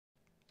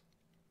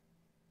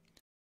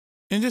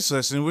In this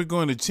lesson, we're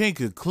going to take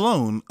a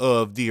clone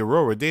of the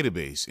Aurora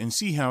database and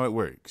see how it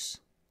works.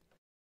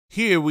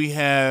 Here we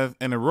have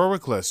an Aurora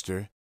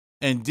cluster,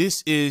 and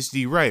this is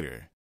the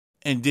writer,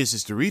 and this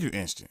is the reader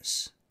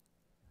instance.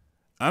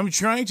 I'm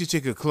trying to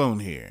take a clone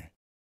here.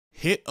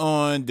 Hit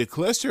on the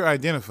cluster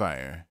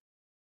identifier,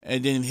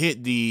 and then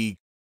hit the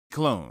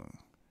clone.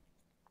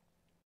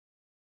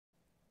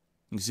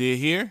 You see it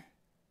here?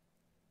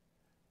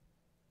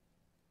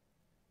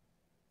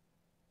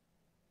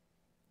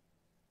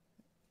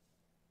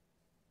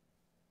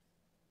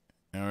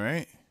 All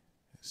right,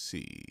 let's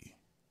see.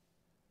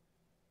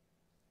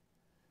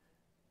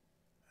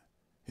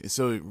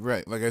 So,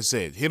 right, like I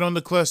said, hit on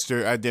the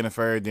cluster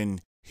identifier, then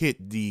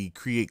hit the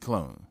create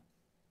clone.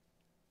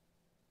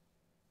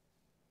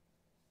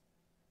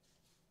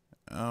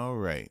 All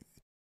right,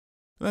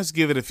 let's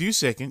give it a few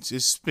seconds.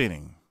 It's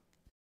spinning.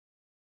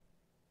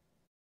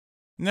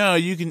 Now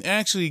you can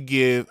actually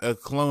give a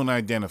clone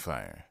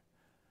identifier.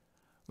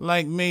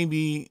 Like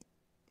maybe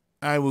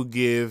I will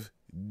give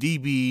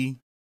DB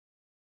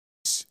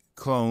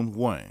clone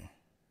 1.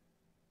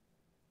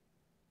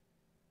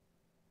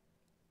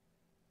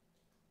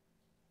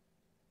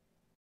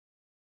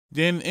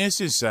 Then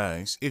instance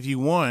size. If you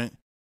want,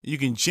 you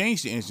can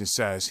change the instance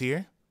size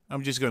here.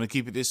 I'm just going to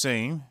keep it the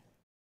same.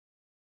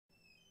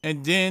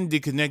 And then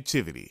the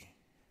connectivity.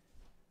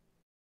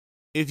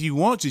 If you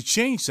want to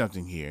change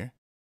something here,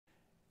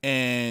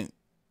 and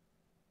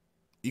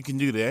you can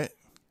do that,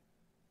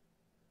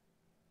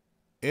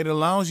 it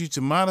allows you to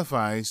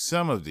modify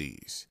some of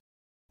these.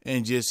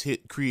 And just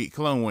hit create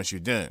clone once you're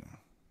done.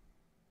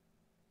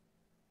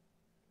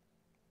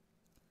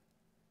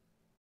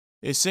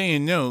 It's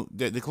saying note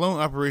that the clone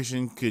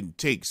operation could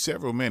take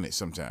several minutes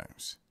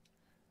sometimes.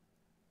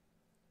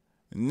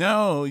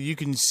 Now you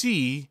can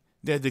see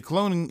that the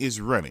cloning is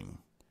running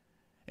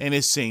and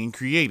it's saying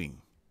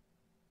creating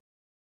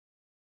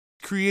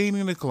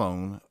the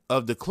clone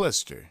of the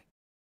cluster,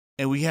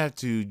 and we have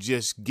to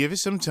just give it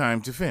some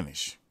time to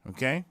finish,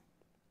 okay?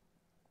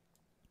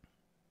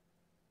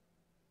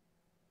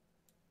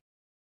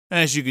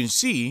 As you can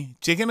see,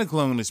 taking a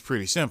clone is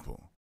pretty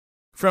simple.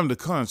 From the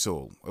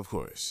console, of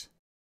course.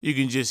 You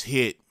can just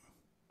hit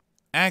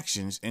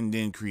actions and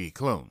then create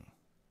clone.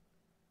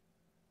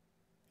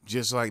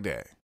 Just like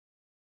that.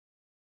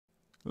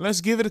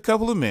 Let's give it a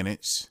couple of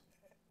minutes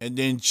and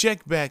then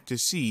check back to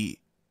see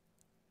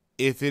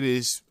if it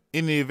is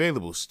in the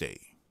available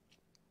state.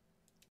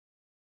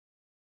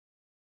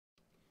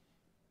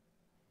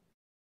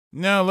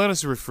 Now let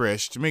us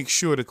refresh to make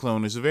sure the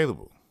clone is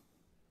available,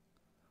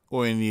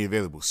 or in the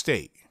available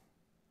state.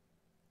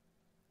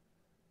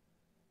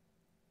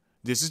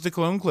 This is the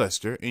clone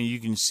cluster, and you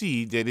can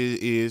see that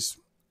it is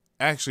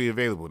actually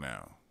available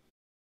now.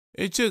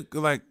 It took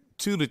like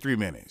 2 to 3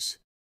 minutes.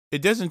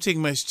 It doesn't take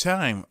much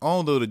time,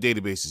 although the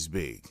database is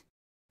big.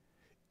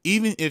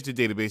 Even if the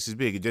database is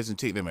big, it doesn't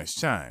take that much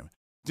time.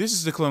 This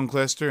is the clone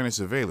cluster, and it's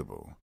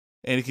available.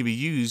 And it can be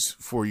used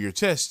for your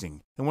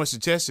testing. And once the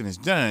testing is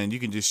done, you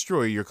can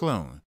destroy your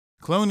clone.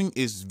 Cloning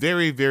is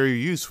very, very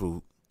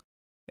useful,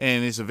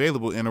 and it's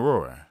available in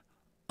Aurora.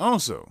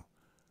 Also,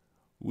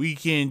 we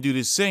can do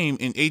the same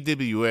in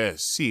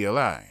AWS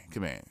CLI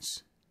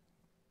commands.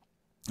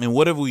 And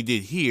whatever we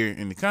did here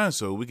in the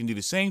console, we can do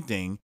the same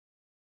thing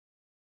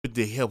with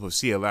the help of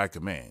CLI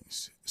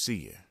commands.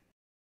 See ya.